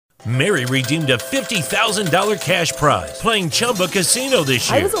Mary redeemed a $50,000 cash prize playing Chumba Casino this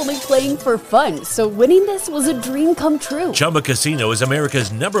year. I was only playing for fun, so winning this was a dream come true. Chumba Casino is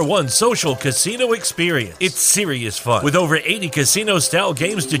America's #1 social casino experience. It's serious fun. With over 80 casino-style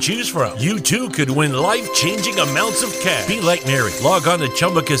games to choose from, you too could win life-changing amounts of cash. Be like Mary. Log on to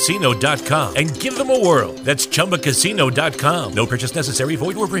ChumbaCasino.com and give them a whirl. That's ChumbaCasino.com. No purchase necessary.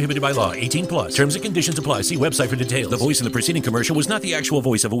 Void where prohibited by law. 18 plus. Terms and conditions apply. See website for details. The voice in the preceding commercial was not the actual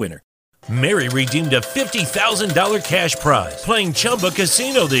voice of a winner. Mary redeemed a $50,000 cash prize playing Chumba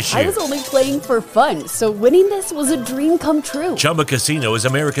Casino this year. I was only playing for fun, so winning this was a dream come true. Chumba Casino is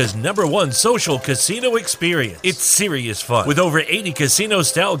America's #1 social casino experience. It's serious fun. With over 80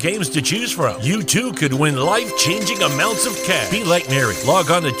 casino-style games to choose from, you too could win life-changing amounts of cash. Be like Mary.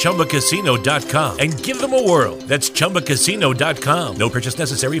 Log on to ChumbaCasino.com and give them a whirl. That's ChumbaCasino.com. No purchase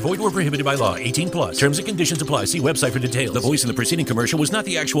necessary. Void where prohibited by law. 18 plus. Terms and conditions apply. See website for details. The voice in the preceding commercial was not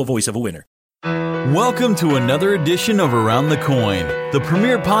the actual voice of a winner. Welcome to another edition of Around the Coin, the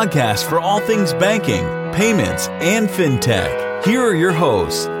premier podcast for all things banking, payments, and fintech. Here are your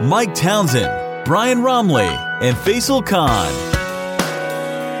hosts, Mike Townsend, Brian Romley, and Faisal Khan.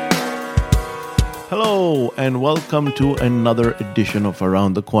 Hello and welcome to another edition of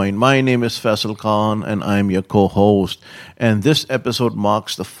Around the Coin. My name is Faisal Khan and I'm your co-host. And this episode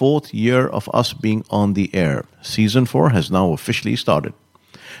marks the 4th year of us being on the air. Season 4 has now officially started.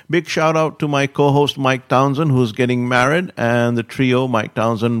 Big shout out to my co-host Mike Townsend, who's getting married, and the trio, Mike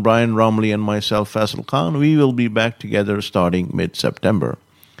Townsend, Brian Romley, and myself, Faisal Khan. We will be back together starting mid-September.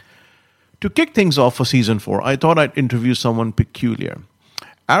 To kick things off for Season 4, I thought I'd interview someone peculiar.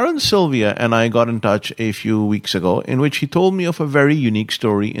 Aaron Sylvia and I got in touch a few weeks ago in which he told me of a very unique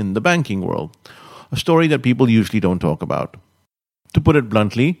story in the banking world, a story that people usually don't talk about. To put it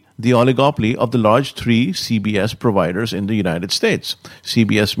bluntly, the oligopoly of the large 3 CBS providers in the United States.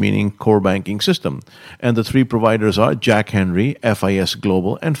 CBS meaning core banking system. And the 3 providers are Jack Henry, FIS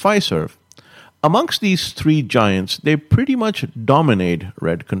Global, and Fiserv. Amongst these 3 giants, they pretty much dominate,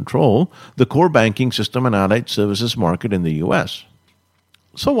 control, the core banking system and allied services market in the US.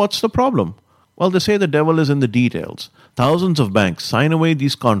 So what's the problem? Well, they say the devil is in the details. Thousands of banks sign away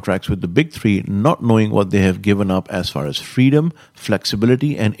these contracts with the big 3, not knowing what they have given up as far as freedom,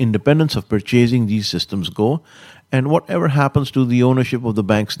 flexibility, and independence of purchasing these systems go, and whatever happens to the ownership of the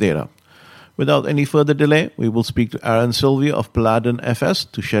bank's data. Without any further delay, we will speak to Aaron Sylvia of Paladin FS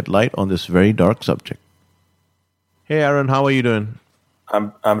to shed light on this very dark subject. Hey, Aaron, how are you doing?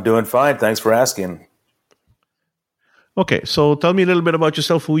 I'm doing fine. Thanks for asking. Okay, so tell me a little bit about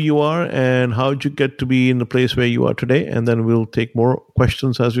yourself, who you are, and how did you get to be in the place where you are today, and then we'll take more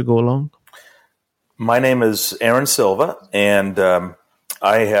questions as we go along. My name is Aaron Silva, and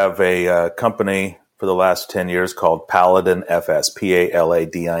I have a company for the last 10 years called Paladin FS,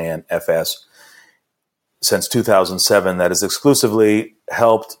 Paladin FS, since 2007, that has exclusively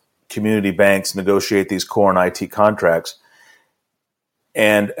helped community banks negotiate these core and IT contracts.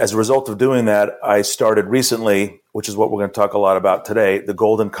 And as a result of doing that, I started recently, which is what we're going to talk a lot about today, the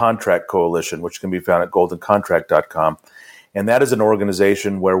Golden Contract Coalition, which can be found at goldencontract.com. And that is an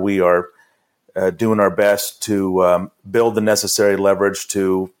organization where we are doing our best to build the necessary leverage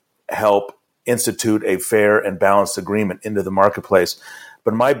to help institute a fair and balanced agreement into the marketplace.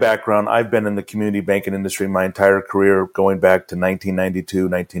 But my background, I've been in the community banking industry my entire career, going back to 1992,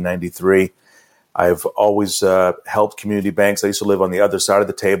 1993. I've always helped community banks. I used to live on the other side of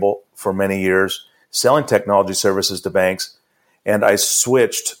the table for many years, selling technology services to banks. And I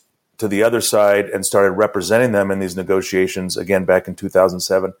switched to the other side and started representing them in these negotiations again back in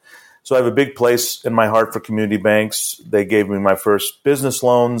 2007. So I have a big place in my heart for community banks. They gave me my first business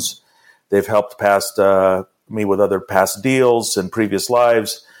loans. They've helped me with other past deals and previous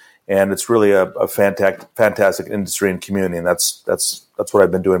lives. And it's really a fantastic industry and community. And that's what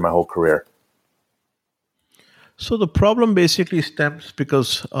I've been doing my whole career. So the problem basically stems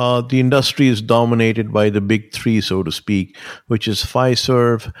because the industry is dominated by the big 3, so to speak, which is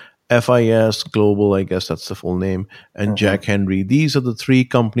Fiserv, FIS Global, I guess that's the full name, and Jack Henry. These are the 3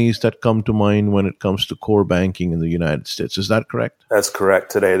 companies that come to mind when it comes to core banking in the United States. Is that correct? That's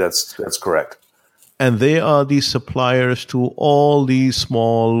correct. Today, that's correct. And they are the suppliers to all these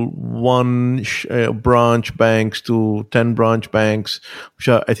small branch banks to 10 branch banks, which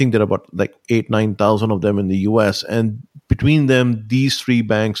are, I think there are about like 9,000 of them in the US. And between them, these 3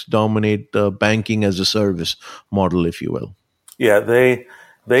 banks dominate the banking as a service model, if you will. Yeah,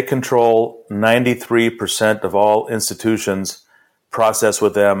 they control 93% of all institutions process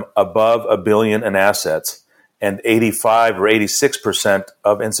with them above $1 billion in assets, and 85 or 86%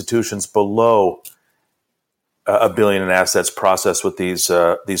 of institutions below $1 billion in assets processed with these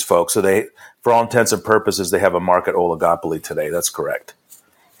folks. So they, for all intents and purposes, they have a market oligopoly today. That's correct.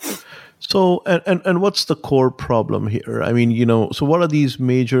 So, and what's the core problem here? I mean, so what are these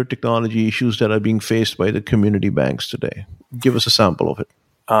major technology issues that are being faced by the community banks today? Give us a sample of it.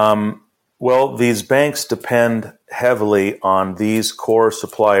 Well, these banks depend heavily on these core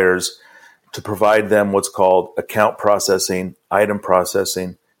suppliers to provide them what's called account processing, item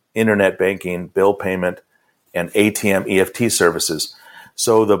processing, internet banking, bill payment, and ATM EFT services.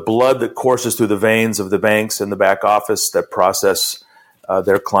 So the blood that courses through the veins of the banks in the back office that process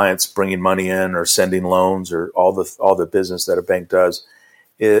their clients bringing money in or sending loans or all the business that a bank does,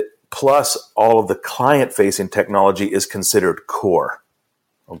 plus all of the client-facing technology is considered core.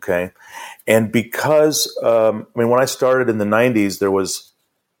 Okay, and because when I started in the '90s,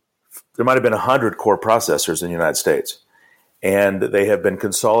 there might have been 100 core processors in the United States, and they have been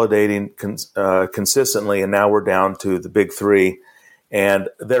consolidating consistently, and now we're down to the big three, and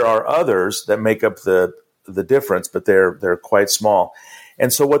there are others that make up the difference, but they're quite small.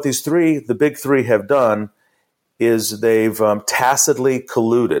 And so what the big three have done is they've tacitly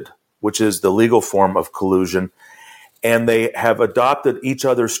colluded, which is the legal form of collusion, and they have adopted each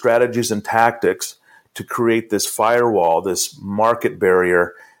other's strategies and tactics to create this firewall, this market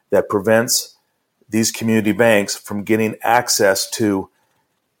barrier that prevents these community banks from getting access to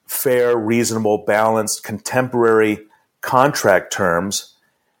fair, reasonable, balanced, contemporary contract terms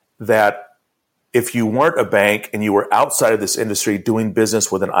that if you weren't a bank and you were outside of this industry doing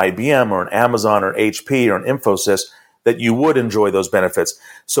business with an IBM or an Amazon or an HP or an Infosys, that you would enjoy those benefits.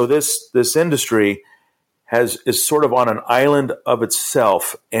 So this industry is sort of on an island of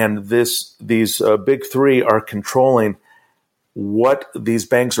itself, and these big three are controlling what these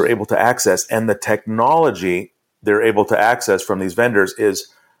banks are able to access, and the technology they're able to access from these vendors is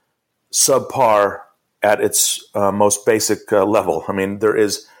subpar at its most basic level. I mean, there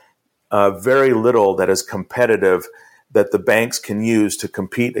is very little that is competitive that the banks can use to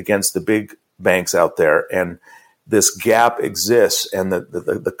compete against the big banks out there, and this gap exists, and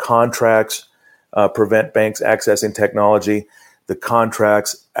the contracts prevent banks accessing technology. The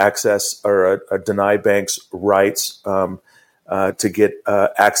contracts access or deny banks rights to get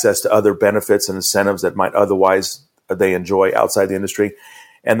access to other benefits and incentives that might otherwise they enjoy outside the industry.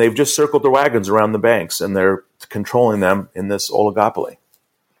 And they've just circled their wagons around the banks, and they're controlling them in this oligopoly.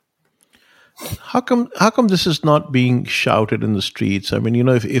 How come this is not being shouted in the streets? I mean,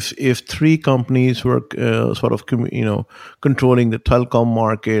 if three companies were sort of controlling the telecom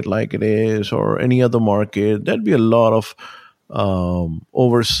market like it is, or any other market, there'd be a lot of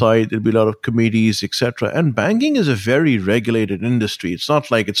oversight. There'd be a lot of committees, etc. And banking is a very regulated industry. It's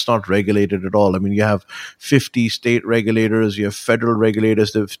not like it's not regulated at all. I mean, you have 50 state regulators, you have federal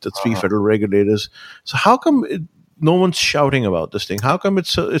regulators, the three federal regulators. So how come no one's shouting about this thing? How come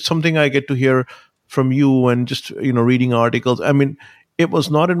it's something I get to hear from you and just reading articles? I mean, it was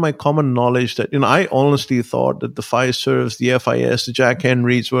not in my common knowledge that I honestly thought that the Fiservs, the FIS, the Jack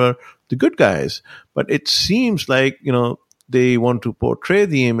Henrys were the good guys, but it seems like they want to portray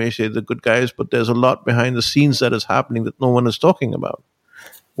the image they're the good guys, but there's a lot behind the scenes that is happening that no one is talking about.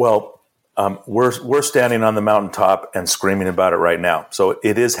 Well, we're standing on the mountaintop and screaming about it right now. So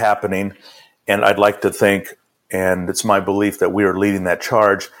it is happening, and I'd like to think, and it's my belief that we are leading that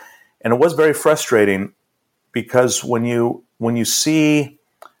charge. And it was very frustrating because when you see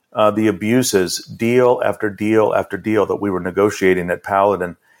the abuses, deal after deal after deal that we were negotiating at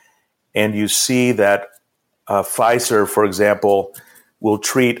Paladin, and you see that Fiserv, for example, will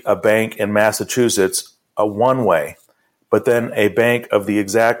treat a bank in Massachusetts one way, but then a bank of the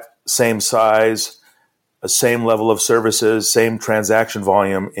exact same size, same level of services, same transaction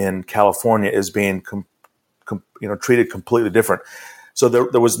volume in California is being treated completely different. So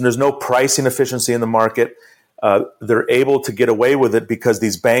there's no pricing efficiency in the market. They're able to get away with it because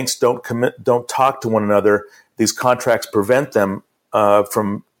these banks don't talk to one another. These contracts prevent them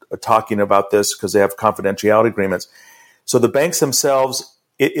from talking about this because they have confidentiality agreements. So the banks themselves,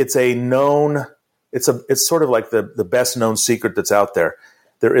 it's sort of like the best known secret that's out there.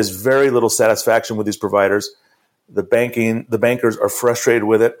 There is very little satisfaction with these providers. The bankers are frustrated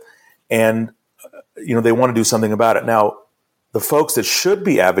with it, and they want to do something about it. Now, the folks that should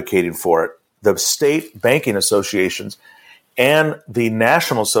be advocating for it, the state banking associations and the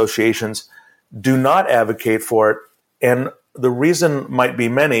national associations, do not advocate for it. And the reason might be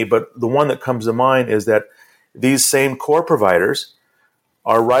many, but the one that comes to mind is that these same core providers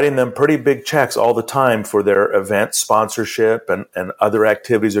are writing them pretty big checks all the time for their event sponsorship and other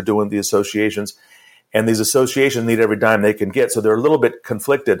activities they're doing with the associations. And these associations need every dime they can get. So they're a little bit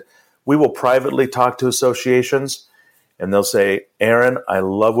conflicted. We will privately talk to associations, and they'll say, Aaron, I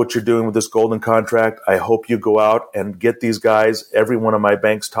love what you're doing with this golden contract. I hope you go out and get these guys. Every one of my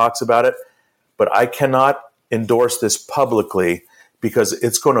banks talks about it, but I cannot endorse this publicly because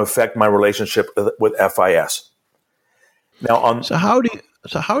it's going to affect my relationship with FIS. Now, So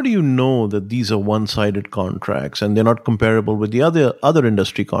how do you know that these are one-sided contracts and they're not comparable with the other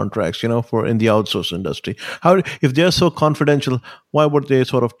industry contracts, for in the outsource industry? If they're so confidential, why would they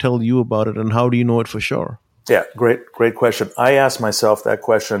sort of tell you about it, and how do you know it for sure? Yeah, great question. I asked myself that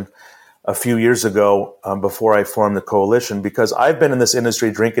question a few years ago before I formed the coalition, because I've been in this industry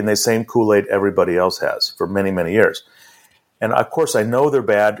drinking the same Kool-Aid everybody else has for many, many years. And of course, I know they're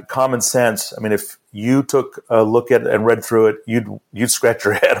bad. Common sense. I mean, if you took a look at it and read through it, you'd scratch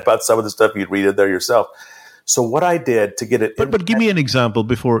your head about some of the stuff you'd read it there yourself. So what I did to get it, but give me an example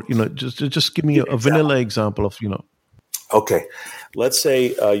before just give me a vanilla example of Okay, let's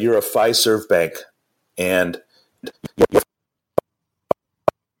say you're a Fiserv bank, and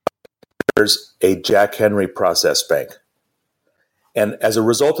there's a Jack Henry Process Bank, and as a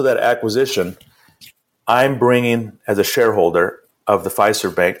result of that acquisition, I'm bringing, as a shareholder of the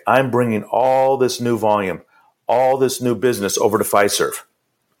Fiserv Bank, I'm bringing all this new volume, all this new business over to Fiserv,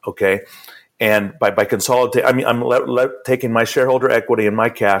 okay? And by consolidating, I'm taking my shareholder equity and my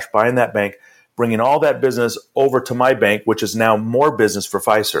cash, buying that bank, bringing all that business over to my bank, which is now more business for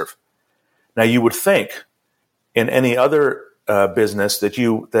Fiserv. Now, you would think in any other business that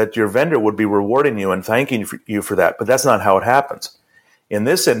your vendor would be rewarding you and thanking you for that, but that's not how it happens. In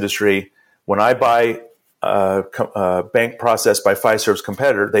this industry, when I buy bank processed by Fiserv's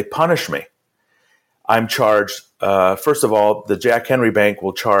competitor, they punish me. I'm charged, first of all, the Jack Henry Bank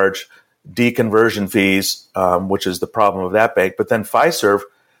will charge deconversion fees, which is the problem of that bank. But then Fiserv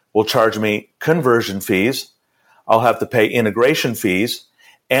will charge me conversion fees. I'll have to pay integration fees,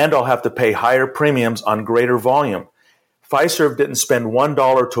 and I'll have to pay higher premiums on greater volume. Fiserv didn't spend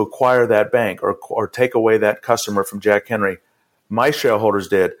 $1 to acquire that bank or take away that customer from Jack Henry. My shareholders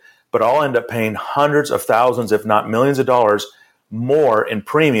did. But I'll end up paying hundreds of thousands, if not millions of dollars more in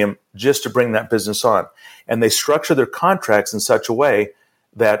premium just to bring that business on. And they structure their contracts in such a way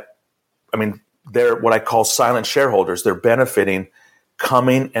that, they're what I call silent shareholders. They're benefiting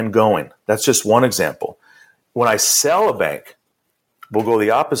coming and going. That's just one example. When I sell a bank, we'll go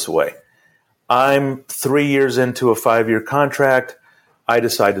the opposite way. I'm 3 years into a 5-year contract. I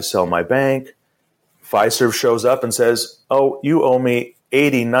decide to sell my bank. Fiserv shows up and says, oh, you owe me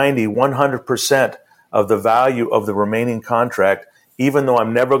 80, 90, 100% of the value of the remaining contract, even though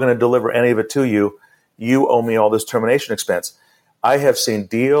I'm never going to deliver any of it to you, you owe me all this termination expense. I have seen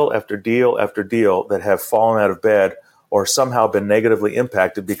deal after deal after deal that have fallen out of bed or somehow been negatively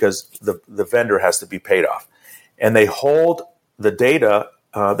impacted because the vendor has to be paid off. And they hold the data,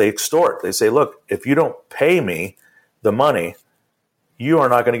 they extort. They say, look, if you don't pay me the money, you are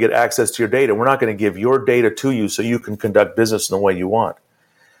not going to get access to your data. We're not going to give your data to you so you can conduct business in the way you want.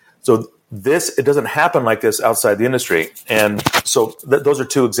 So it doesn't happen like this outside the industry. And so those are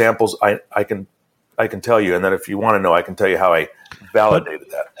two examples I can tell you. And then if you want to know, I can tell you how I validated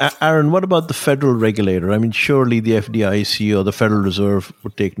that. Aaron, what about the federal regulator? Surely the FDIC or the Federal Reserve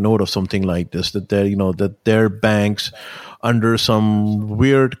would take note of something like this, that their banks under some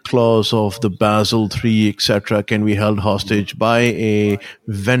weird clause of the Basel III, etc., can be held hostage by a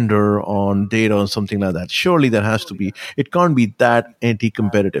vendor on data or something like that. Surely there has to be. It can't be that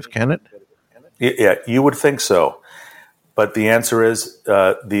anti-competitive, can it? Yeah, you would think so. But the answer is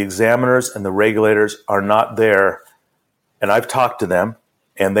the examiners and the regulators are not there. And I've talked to them,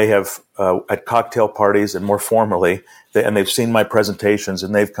 and they have at cocktail parties and more formally, and they've seen my presentations,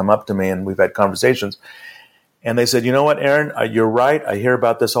 and they've come up to me, and we've had conversations. And they said, you know what, Aaron, you're right. I hear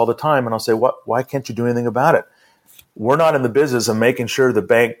about this all the time. And I'll say, why can't you do anything about it? We're not in the business of making sure the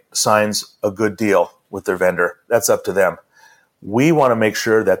bank signs a good deal with their vendor. That's up to them. We want to make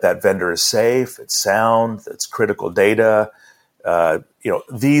sure that vendor is safe, it's sound, it's critical data.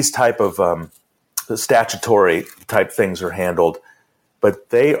 These type of statutory type things are handled,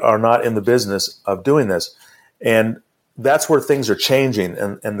 but they are not in the business of doing this. And that's where things are changing.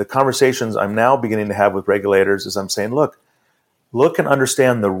 And the conversations I'm now beginning to have with regulators is I'm saying, look and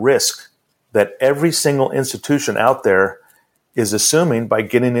understand the risk that every single institution out there is assuming by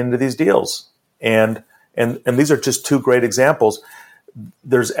getting into these deals. And these are just two great examples.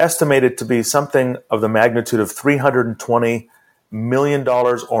 There's estimated to be something of the magnitude of $320 million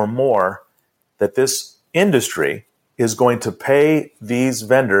or more that this industry is going to pay these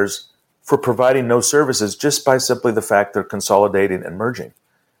vendors for providing no services just by simply the fact they're consolidating and merging.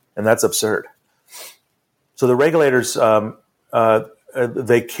 And that's absurd. So the regulators,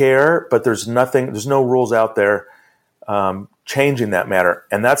 they care, but there's no rules out there changing that matter.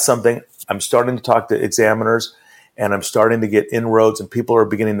 And that's something I'm starting to talk to examiners, and I'm starting to get inroads, and people are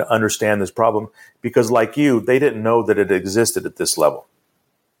beginning to understand this problem because, like you, they didn't know that it existed at this level.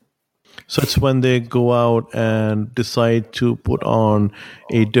 So it's when they go out and decide to put on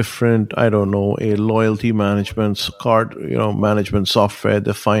a different, I don't know, a loyalty management card, management software.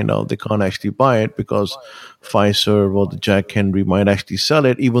 They find out they can't actually buy it because Fiserv or the Jack Henry might actually sell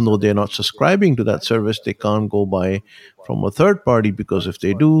it, even though they're not subscribing to that service. They can't go buy from a third party because if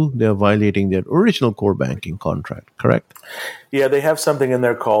they do, they're violating their original core banking contract. Correct? Yeah, they have something in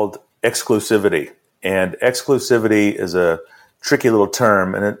there called exclusivity, and exclusivity is a tricky little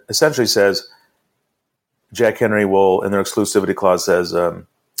term, and it essentially says Jack Henry will, in their exclusivity clause, says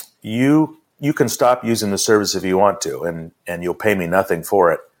you can stop using the service if you want to, and you'll pay me nothing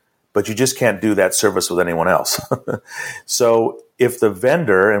for it, but you just can't do that service with anyone else. So if the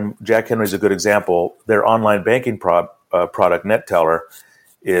vendor, and Jack Henry's a good example, their online banking product, NetTeller,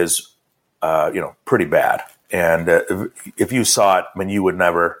 is pretty bad, and if you saw it, you would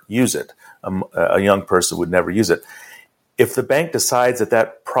never use it. A young person would never use it. If the bank decides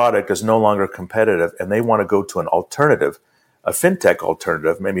that product is no longer competitive and they want to go to an alternative, a fintech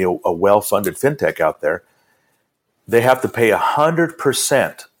alternative, maybe a well-funded fintech out there, they have to pay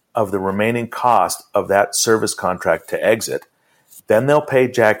 100% of the remaining cost of that service contract to exit. Then they'll pay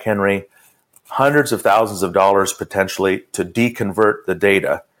Jack Henry hundreds of thousands of dollars potentially to deconvert the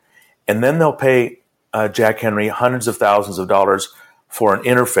data. And then they'll pay Jack Henry hundreds of thousands of dollars for an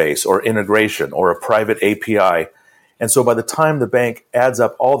interface or integration or a private API. And so by the time the bank adds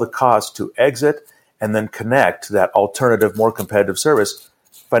up all the costs to exit and then connect to that alternative, more competitive service,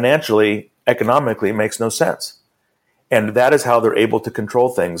 financially, economically, it makes no sense. And that is how they're able to control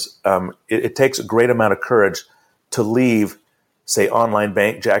things. It takes a great amount of courage to leave, say,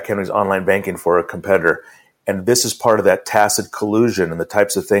 Jack Henry's online banking for a competitor. And this is part of that tacit collusion and the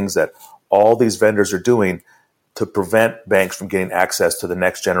types of things that all these vendors are doing to prevent banks from getting access to the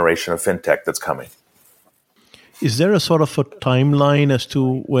next generation of fintech that's coming. Is there a sort of a timeline as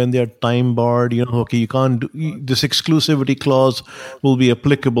to when they're time barred? Okay, you can't do this. Exclusivity clause will be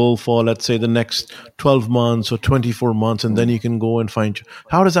applicable for, let's say, the next 12 months or 24 months, and then you can go and find.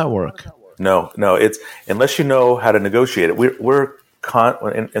 How does that work? No. It's unless you know how to negotiate it.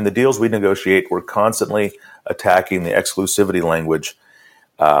 In the deals we negotiate, we're constantly attacking the exclusivity language.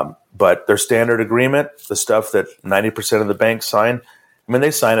 But their standard agreement, the stuff that 90% of the banks sign.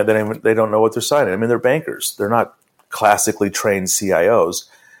 They sign it, they don't know what they're signing. They're bankers. They're not classically trained CIOs,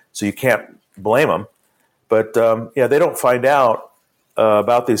 so you can't blame them. But they don't find out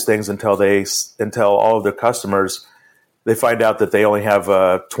about these things until all of their customers, they find out that they only have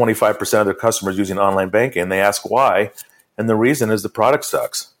 25% of their customers using online banking. And they ask why, and the reason is the product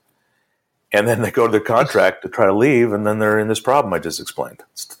sucks. And then they go to the contract to try to leave, and then they're in this problem I just explained.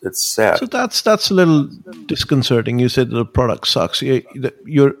 It's sad. So that's a little disconcerting. You said the product sucks.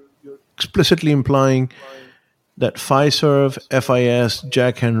 You're explicitly implying that Fiserv, FIS,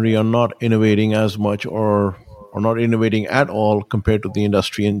 Jack Henry are not innovating as much or not innovating at all compared to the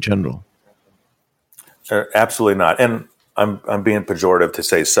industry in general. Absolutely not. And I'm being pejorative to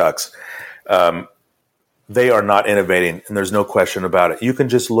say sucks. They are not innovating, and there's no question about it. You can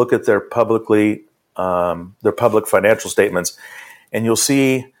just look at their public financial statements, and you'll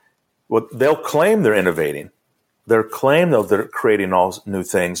see what they'll claim they're innovating. They'll claim they're creating all new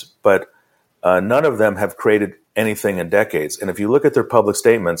things, but none of them have created anything in decades. And if you look at their public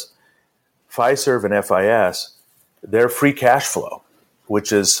statements, Fiserv and FIS, their free cash flow,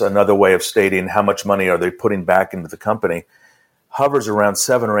 which is another way of stating how much money are they putting back into the company, hovers around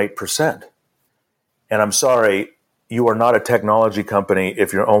 7 or 8%. And I'm sorry, you are not a technology company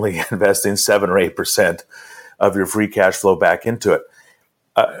if you're only investing 7 or 8% of your free cash flow back into it.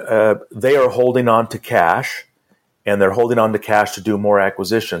 They are holding on to cash, and they're holding on to cash to do more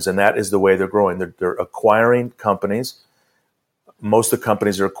acquisitions, and that is the way they're growing. They're acquiring companies. Most of the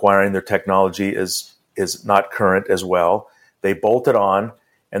companies they're acquiring, their technology is not current as well. They bolt it on,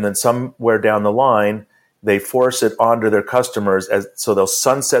 and then somewhere down the line, they force it onto their customers, so they'll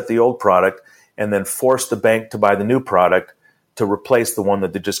sunset the old product and then force the bank to buy the new product to replace the one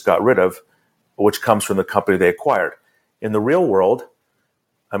that they just got rid of, which comes from the company they acquired. In the real world,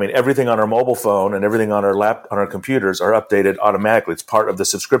 everything on our mobile phone and everything on our computers are updated automatically. It's part of the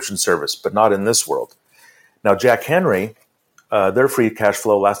subscription service, but not in this world. Now, Jack Henry, their free cash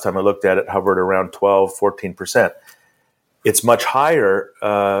flow, last time I looked at it, hovered around 12, 14%. It's much higher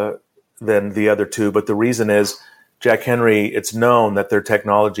than the other two, but the reason is Jack Henry, it's known that their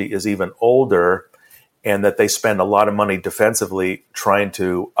technology is even older, and that they spend a lot of money defensively trying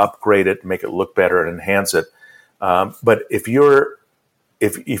to upgrade it, make it look better, and enhance it. But if you were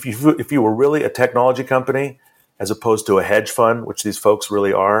really a technology company as opposed to a hedge fund, which these folks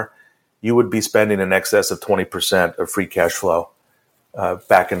really are, you would be spending in excess of 20% of free cash flow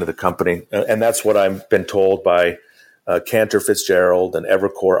back into the company. And that's what I've been told by Cantor Fitzgerald and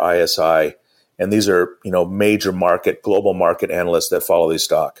Evercore ISI. And these are, major global market analysts that follow these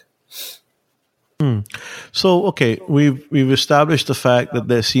stock. So, okay, we've established the fact that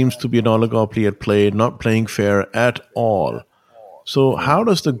there seems to be an oligopoly at play, not playing fair at all. So how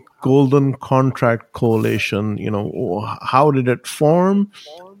does the Golden Contract Coalition, how did it form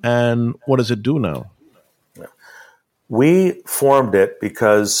and what does it do now? We formed it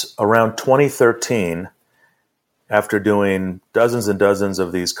because around 2013, after doing dozens and dozens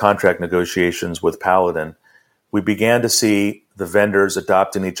of these contract negotiations with Paladin, we began to see the vendors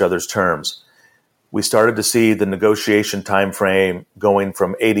adopting each other's terms. We started to see the negotiation time frame going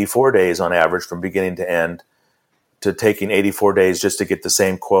from 84 days on average from beginning to end to taking 84 days just to get the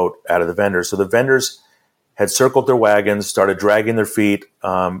same quote out of the vendors. So the vendors had circled their wagons, started dragging their feet,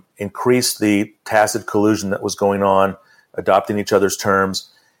 increased the tacit collusion that was going on, adopting each other's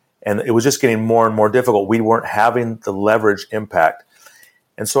terms. And it was just getting more and more difficult. We weren't having the leverage impact.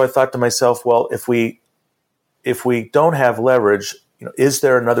 And so I thought to myself, well, if we don't have leverage, is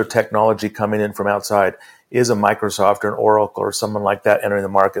there another technology coming in from outside? Is a Microsoft or an Oracle or someone like that entering the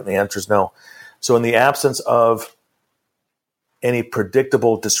market? And the answer is no. So in the absence of any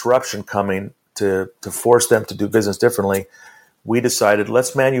predictable disruption coming to force them to do business differently, we decided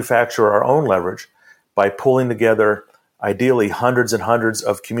let's manufacture our own leverage by pulling together ideally hundreds and hundreds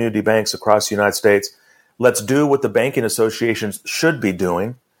of community banks across the United States. Let's do what the banking associations should be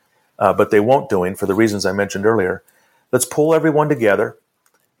doing, but they won't doing for the reasons I mentioned earlier. Let's pull everyone together.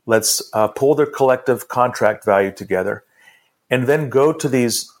 Let's pull their collective contract value together and then go to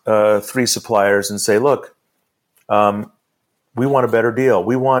these three suppliers and say, look, we want a better deal.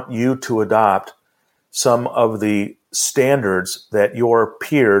 We want you to adopt some of the standards that your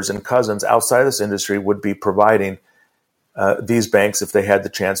peers and cousins outside of this industry would be providing these banks if they had the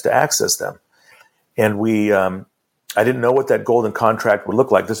chance to access them. And I didn't know what that golden contract would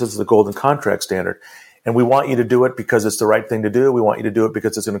look like. This is the golden contract standard. And we want you to do it because it's the right thing to do. We want you to do it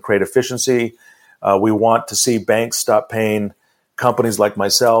because it's going to create efficiency. We want to see banks stop paying companies like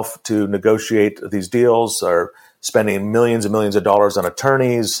myself to negotiate these deals or spending millions and millions of dollars on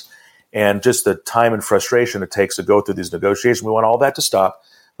attorneys and just the time and frustration it takes to go through these negotiations. We want all that to stop.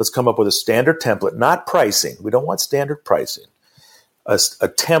 Let's come up with a standard template, not pricing. We don't want standard pricing. A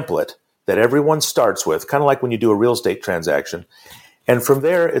template that everyone starts with, kind of like when you do a real estate transaction. And from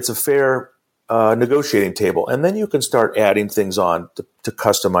there, it's a fair negotiating table. And then you can start adding things on to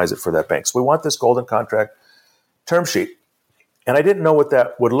customize it for that bank. So we want this golden contract term sheet. And I didn't know what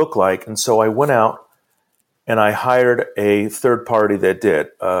that would look like. And so I went out and I hired a third party that did,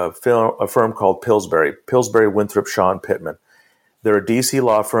 a firm called Pillsbury, Winthrop, Shaw, and Pittman. They're a DC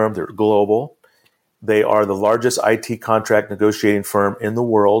law firm. They're global. They are the largest IT contract negotiating firm in the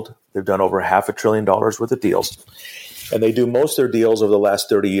world. They've done over $500 billion worth of deals. And they do most of their deals over the last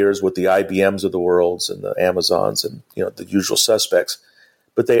 30 years with the IBMs of the world and the Amazons and the usual suspects.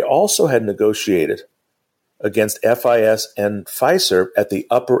 But they also had negotiated against FIS and Fiserv at the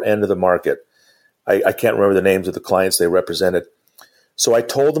upper end of the market. I can't remember the names of the clients they represented. So I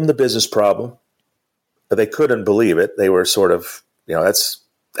told them the business problem. But they couldn't believe it. They were sort of, that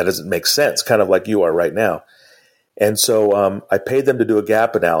doesn't make sense, kind of like you are right now. And so I paid them to do a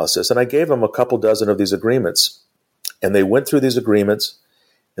gap analysis, and I gave them a couple dozen of these agreements. And they went through these agreements,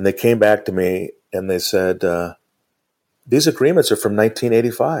 and they came back to me, and they said, these agreements are from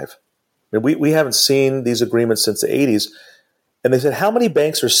 1985. I mean, we haven't seen these agreements since the 80s. And they said, how many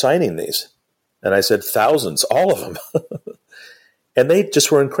banks are signing these? And I said, thousands, all of them. And they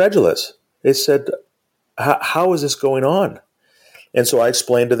just were incredulous. They said, how is this going on? And so I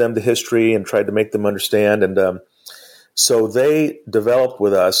explained to them the history and tried to make them understand. And so they developed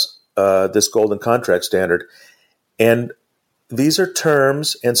with us this golden contract standard. And these are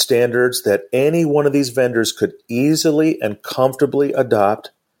terms and standards that any one of these vendors could easily and comfortably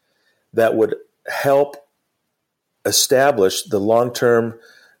adopt that would help establish the long-term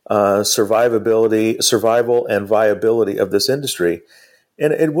survival and viability of this industry.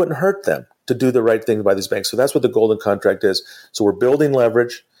 And it wouldn't hurt them to do the right thing by these banks. So that's what the golden contract is. So we're building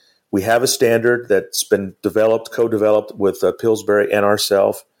leverage. We have a standard that's been co-developed with Pillsbury and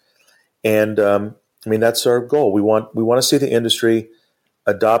ourselves. And that's our goal. We want to see the industry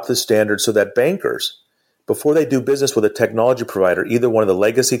adopt the standard so that bankers, before they do business with a technology provider, either one of the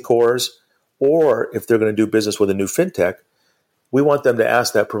legacy cores Or if they're going to do business with a new fintech, we want them to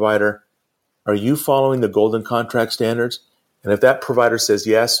ask that provider, are you following the golden contract standards? And if that provider says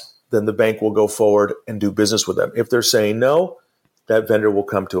yes, then the bank will go forward and do business with them. If they're saying no, that vendor will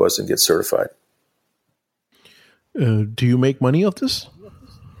come to us and get certified. Do you make money off this?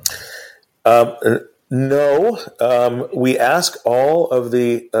 No. We ask all of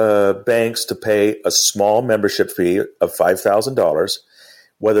the banks to pay a small membership fee of $5,000.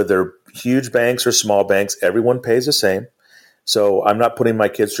 Whether they're huge banks or small banks, everyone pays the same. So I'm not putting my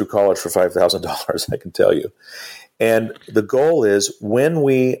kids through college for $5,000, I can tell you. And the goal is when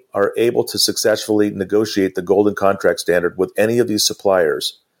we are able to successfully negotiate the golden contract standard with any of these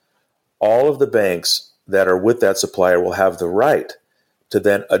suppliers, all of the banks that are with that supplier will have the right to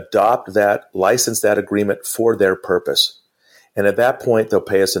then adopt that, license that agreement for their purpose. And at that point, they'll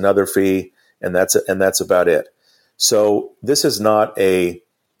pay us another fee, and that's about it. So this is not a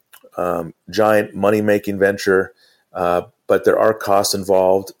giant money-making venture, but there are costs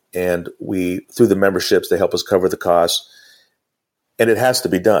involved, and through the memberships, they help us cover the costs, and it has to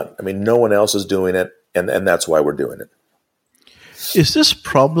be done. I mean, no one else is doing it, and that's why we're doing it. Is this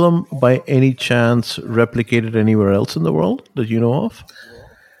problem by any chance replicated anywhere else in the world that you know of?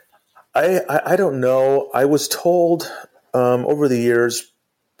 I don't know. I was told over the years,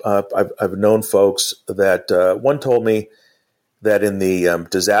 I've known folks that one told me that in the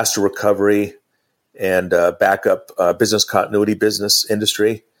disaster recovery and backup business continuity business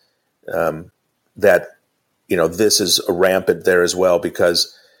industry, that this is rampant there as well,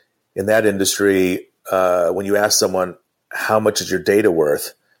 because in that industry, when you ask someone how much is your data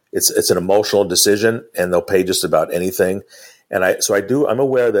worth, it's an emotional decision, and they'll pay just about anything. And I'm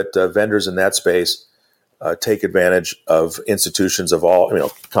aware that vendors in that space take advantage of institutions of all,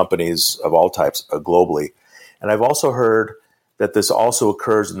 companies of all types globally. And I've also heard that this also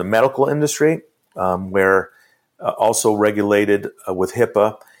occurs in the medical industry, where also regulated with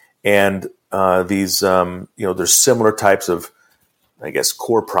HIPAA, and there's similar types of,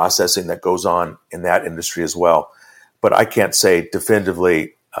 core processing that goes on in that industry as well. But I can't say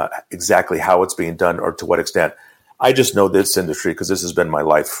definitively exactly how it's being done or to what extent. I just know this industry because this has been my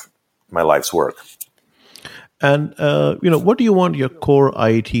life's work. And what do you want your core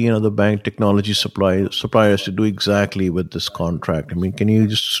IT and other bank technology suppliers to do exactly with this contract? I mean, can you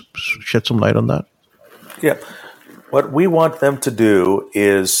just shed some light on that? Yeah. What we want them to do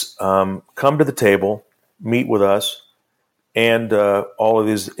is come to the table, meet with us, and all of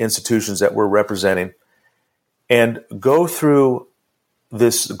these institutions that we're representing, and go through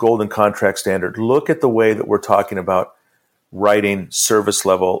this golden contract standard. Look at the way that we're talking about writing service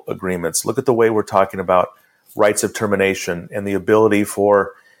level agreements. Look at the way we're talking about rights of termination and the ability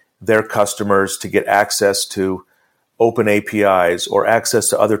for their customers to get access to open APIs or access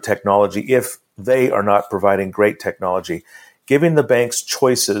to other technology if they are not providing great technology. Giving the banks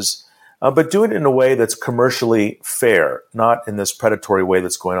choices, but doing it in a way that's commercially fair, not in this predatory way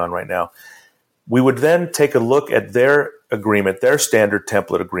that's going on right now. We would then take a look at their agreement, their standard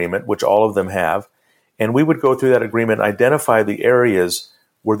template agreement, which all of them have, and we would go through that agreement, identify the areas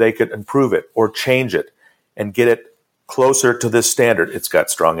where they could improve it or change it and get it closer to this standard. It's got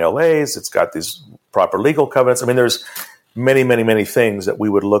strong LAs, it's got these proper legal covenants. I mean, there's many, many, many things that we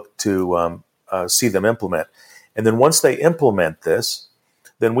would look to see them implement. And then once they implement this,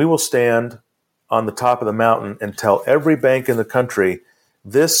 then we will stand on the top of the mountain and tell every bank in the country,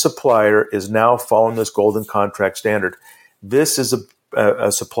 this supplier is now following this golden contract standard. This is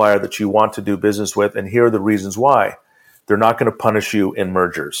a supplier that you want to do business with, and here are the reasons why. They're not going to punish you in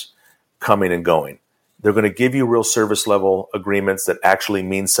mergers, coming and going. They're going to give you real service level agreements that actually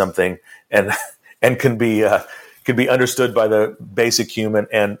mean something and can be understood by the basic human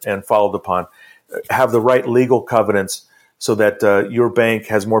and followed upon. Have the right legal covenants so that your bank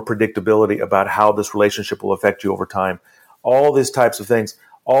has more predictability about how this relationship will affect you over time. All these types of things,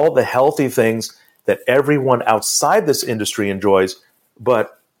 all the healthy things that everyone outside this industry enjoys,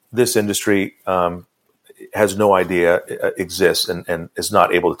 but this industry has no idea exists and is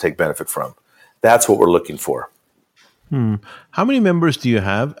not able to take benefit from. That's what we're looking for. How many members do you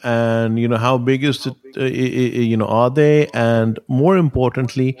have, and how big is it? Are they? And more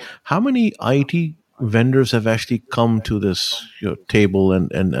importantly, how many IT vendors have actually come to this table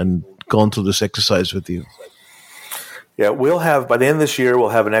and gone through this exercise with you? Yeah, we'll have, by the end of this year, we'll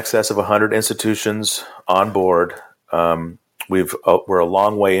have an excess of 100 institutions on board. We're a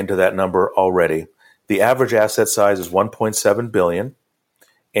long way into that number already. The average asset size is $1.7 billion.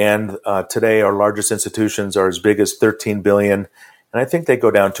 And today our largest institutions are as big as $13 billion. And I think they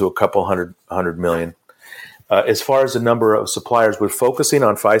go down to a couple hundred million. As far as the number of suppliers, we're focusing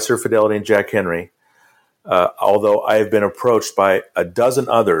on Fiserv, Fidelity, and Jack Henry, although I have been approached by a dozen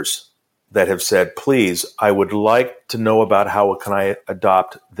others that have said, please, I would like to know about how can I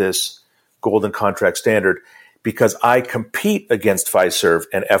adopt this golden contract standard, because I compete against Fiserv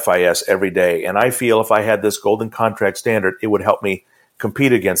and FIS every day. And I feel if I had this golden contract standard, it would help me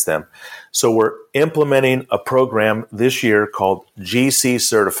compete against them. So we're implementing a program this year called GC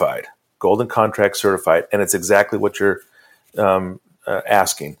Certified, Golden Contract Certified. And it's exactly what you're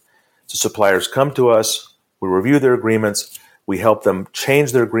asking. So suppliers come to us, we review their agreements, we help them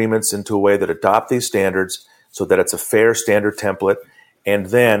change their agreements into a way that adopt these standards so that it's a fair standard template. And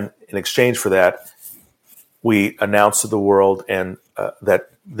then in exchange for that, we announce to the world and that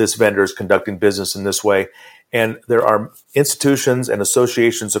this vendor is conducting business in this way. And there are institutions and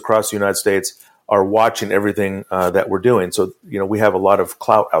associations across the United States are watching everything that we're doing. So, we have a lot of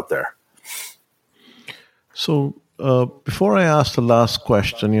clout out there. So before I ask the last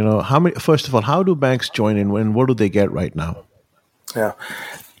question, first of all, how do banks join in and what do they get right now? Yeah.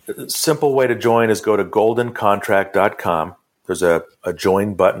 Simple way to join is go to goldencontract.com. There's a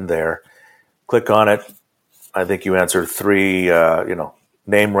join button there. Click on it. I think you answer 3,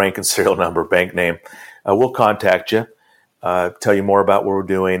 name, rank, and serial number, bank name. We'll contact you, tell you more about what we're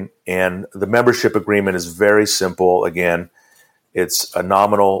doing. And the membership agreement is very simple. Again, it's a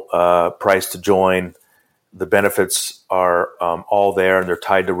nominal price to join. The benefits are all there, and they're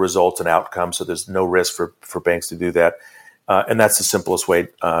tied to results and outcomes, so there's no risk for banks to do that. And that's the simplest way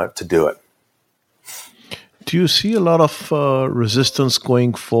to do it. Do you see a lot of resistance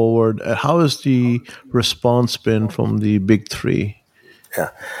going forward? How has the response been from the big three?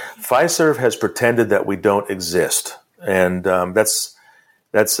 Yeah. Fiserv has pretended that we don't exist. And that's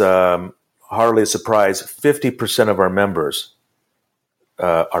hardly a surprise. 50% of our members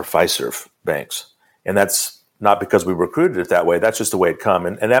are Fiserv banks. And that's not because we recruited it that way. That's just the way it come.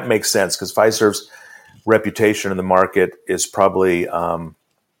 And that makes sense because Fiserv's reputation in the market is probably,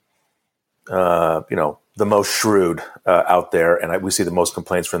 the most shrewd out there. And we see the most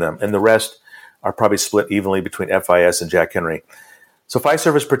complaints from them. And the rest are probably split evenly between FIS and Jack Henry. So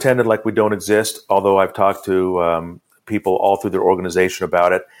Fiserv has pretended like we don't exist, although I've talked to people all through their organization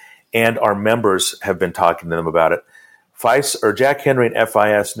about it. And our members have been talking to them about it. Jack Henry and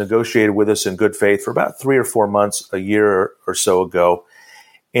FIS negotiated with us in good faith for about 3 or 4 months, a year or so ago.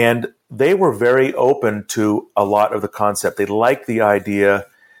 And they were very open to a lot of the concept. They liked the idea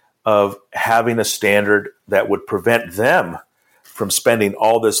of having a standard that would prevent them from spending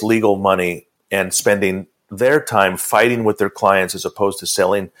all this legal money and spending their time fighting with their clients as opposed to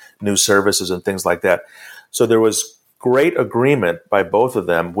selling new services and things like that. So there was great agreement by both of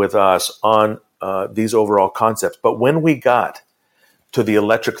them with us on these overall concepts. But when we got to the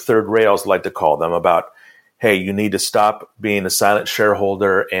electric third rails, like to call them, about, hey, you need to stop being a silent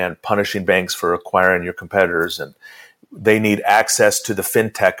shareholder and punishing banks for acquiring your competitors, and they need access to the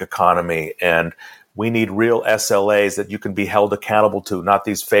fintech economy, and we need real SLAs that you can be held accountable to, not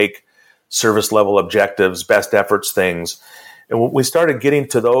these fake service level objectives, best efforts things. And when we started getting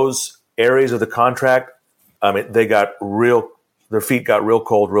to those areas of the contract, their feet got real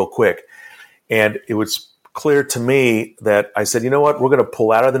cold real quick. And it was clear to me that I said, you know what, we're going to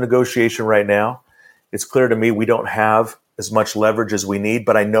pull out of the negotiation right now. It's clear to me we don't have as much leverage as we need,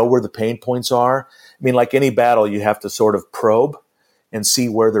 but I know where the pain points are. I mean, like any battle, you have to sort of probe and see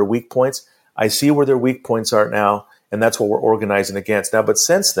where their weak points. I see where their weak points are now, and that's what we're organizing against now. But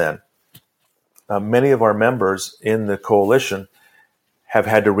since then, many of our members in the coalition have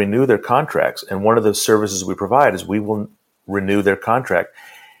had to renew their contracts. And one of the services we provide is we will renew their contract.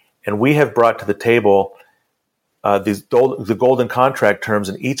 And we have brought to the table the golden contract terms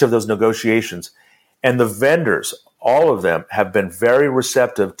in each of those negotiations. And the vendors, all of them, have been very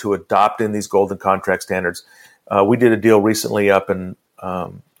receptive to adopting these golden contract standards. We did a deal recently up in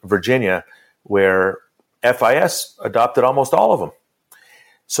Virginia where FIS adopted almost all of them.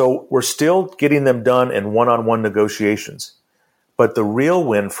 So we're still getting them done in one-on-one negotiations. But the real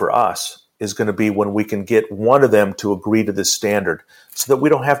win for us is going to be when we can get one of them to agree to this standard so that we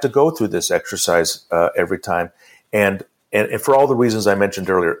don't have to go through this exercise every time. And for all the reasons I mentioned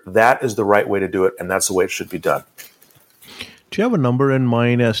earlier, that is the right way to do it, and that's the way it should be done. Do you have a number in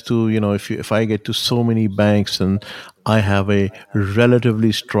mind as to, if I get to so many banks and I have a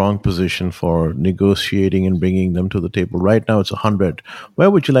relatively strong position for negotiating and bringing them to the table? Right now it's 100. Where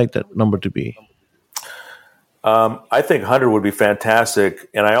would you like that number to be? I think 100 would be fantastic.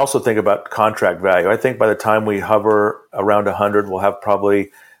 And I also think about contract value. I think by the time we hover around 100, we'll have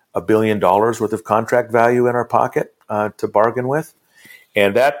probably $1 billion worth of contract value in our pocket to bargain with.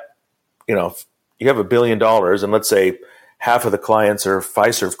 And that, you have $1 billion, and let's say half of the clients are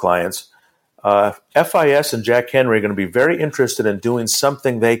Fiserv clients, FIS and Jack Henry are going to be very interested in doing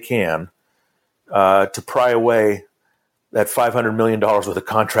something they can to pry away that $500 million worth of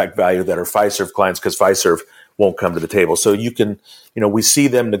contract value that are Fiserv clients, because Fiserv won't come to the table. So you can, we see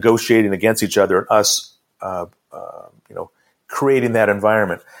them negotiating against each other and us, creating that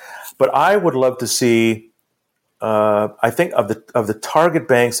environment. But I would love to see, I think of the target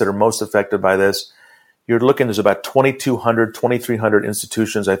banks that are most affected by this, you're looking, there's about 2,200, 2,300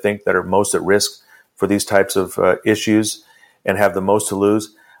 institutions, I think, that are most at risk for these types of issues and have the most to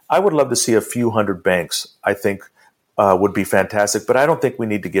lose. I would love to see a few hundred banks, I think, would be fantastic, but I don't think we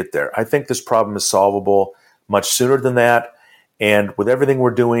need to get there. I think this problem is solvable much sooner than that. And with everything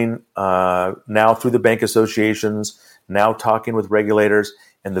we're doing now through the bank associations, now talking with regulators,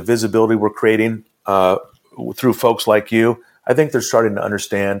 and the visibility we're creating through folks like you, I think they're starting to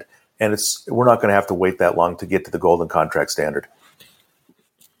understand, and we're not going to have to wait that long to get to the golden contract standard.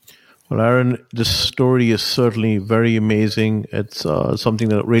 Well, Aaron, this story is certainly very amazing. It's something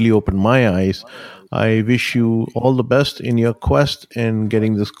that really opened my eyes. I wish you all the best in your quest in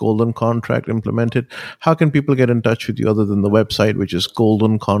getting this golden contract implemented. How can people get in touch with you other than the website, which is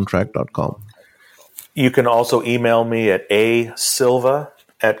goldencontract.com? You can also email me at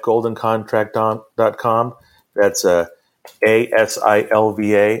asilva@goldencontract.com. That's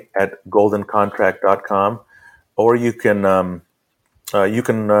ASILVA@goldencontract.com. Or you can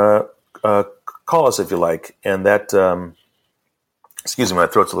call us if you like, and that excuse me, my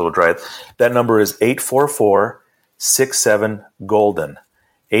throat's a little dry. That number is 844-67-GOLDEN.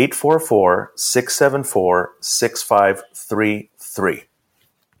 844-674-6533.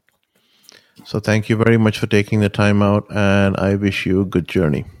 So thank you very much for taking the time out, and I wish you a good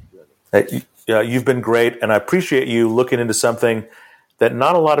journey. You've been great, and I appreciate you looking into something that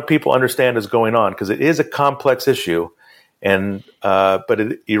not a lot of people understand is going on, because it is a complex issue. And but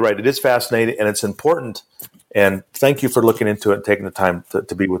you're right, it is fascinating and it's important. And thank you for looking into it and taking the time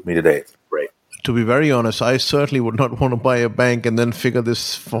to be with me today. Great. To be very honest, I certainly would not want to buy a bank and then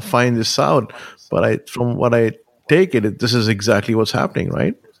find this out. But from what I take it, this is exactly what's happening,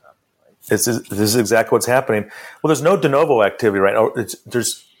 right? This is exactly what's happening. Well, there's no de novo activity right now.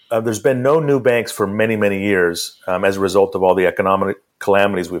 There's been no new banks for many, many years as a result of all the economic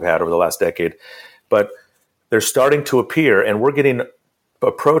calamities we've had over the last decade. But they're starting to appear, and we're getting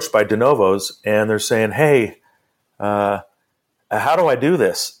approached by de novos, and they're saying, hey, how do I do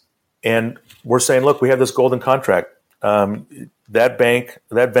this? And we're saying, look, we have this golden contract. That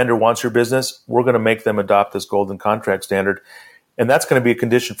vendor wants your business. We're going to make them adopt this golden contract standard. And that's going to be a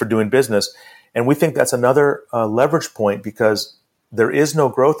condition for doing business. And we think that's another leverage point, because there is no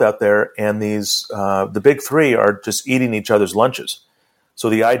growth out there, and the big three are just eating each other's lunches. So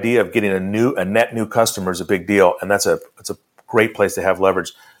the idea of getting a net new customer is a big deal, and it's a great place to have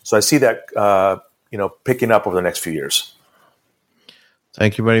leverage. So I see that picking up over the next few years.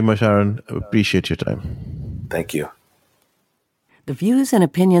 Thank you very much, Aaron. I appreciate your time. Thank you. The views and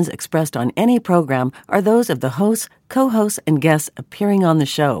opinions expressed on any program are those of the hosts, co-hosts, and guests appearing on the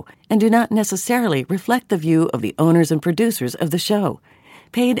show, and do not necessarily reflect the view of the owners and producers of the show.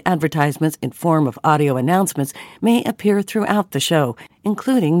 Paid advertisements in form of audio announcements may appear throughout the show,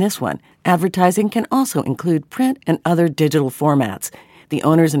 including this one. Advertising can also include print and other digital formats. The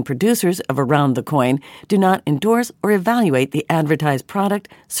owners and producers of Around the Coin do not endorse or evaluate the advertised product,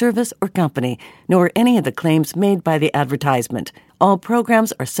 service, or company, nor any of the claims made by the advertisement. All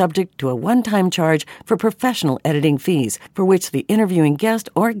programs are subject to a one-time charge for professional editing fees, for which the interviewing guest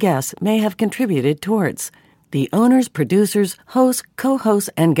or guests may have contributed towards. The owners, producers, hosts,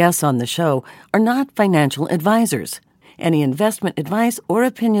 co-hosts, and guests on the show are not financial advisors. Any investment advice or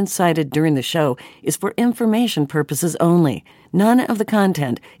opinion cited during the show is for information purposes only. None of the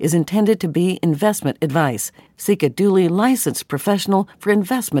content is intended to be investment advice. Seek a duly licensed professional for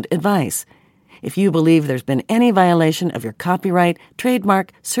investment advice. If you believe there's been any violation of your copyright,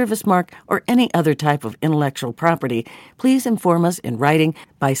 trademark, service mark, or any other type of intellectual property, please inform us in writing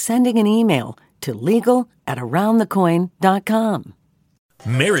by sending an email to legal@aroundthecoin.com.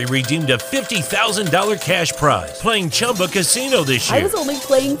 Mary redeemed a $50,000 cash prize playing Chumba Casino this year. I was only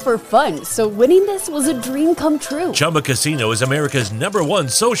playing for fun, so winning this was a dream come true. Chumba Casino is America's #1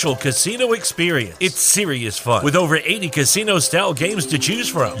 social casino experience. It's serious fun. With over 80 casino-style games to choose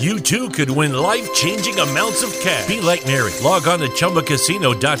from, you too could win life-changing amounts of cash. Be like Mary. Log on to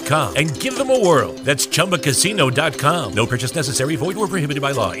ChumbaCasino.com and give them a whirl. That's ChumbaCasino.com. No purchase necessary. Void where prohibited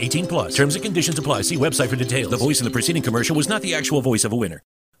by law. 18+. Terms and conditions apply. See website for details. The voice in the preceding commercial was not the actual voice of a winner.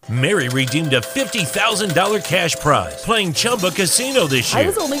 Mary redeemed a $50,000 cash prize playing Chumba Casino this year. I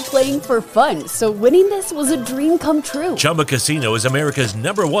was only playing for fun, so winning this was a dream come true. Chumba Casino is America's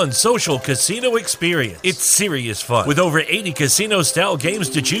 #1 social casino experience. It's serious fun. With over 80 casino-style games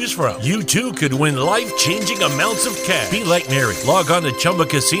to choose from, you too could win life-changing amounts of cash. Be like Mary. Log on to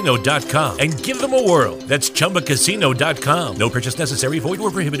ChumbaCasino.com and give them a whirl. That's ChumbaCasino.com. No purchase necessary. Void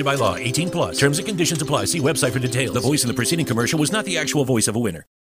where prohibited by law. 18+. Terms and conditions apply. See website for details. The voice in the preceding commercial was not the actual voice of a winner.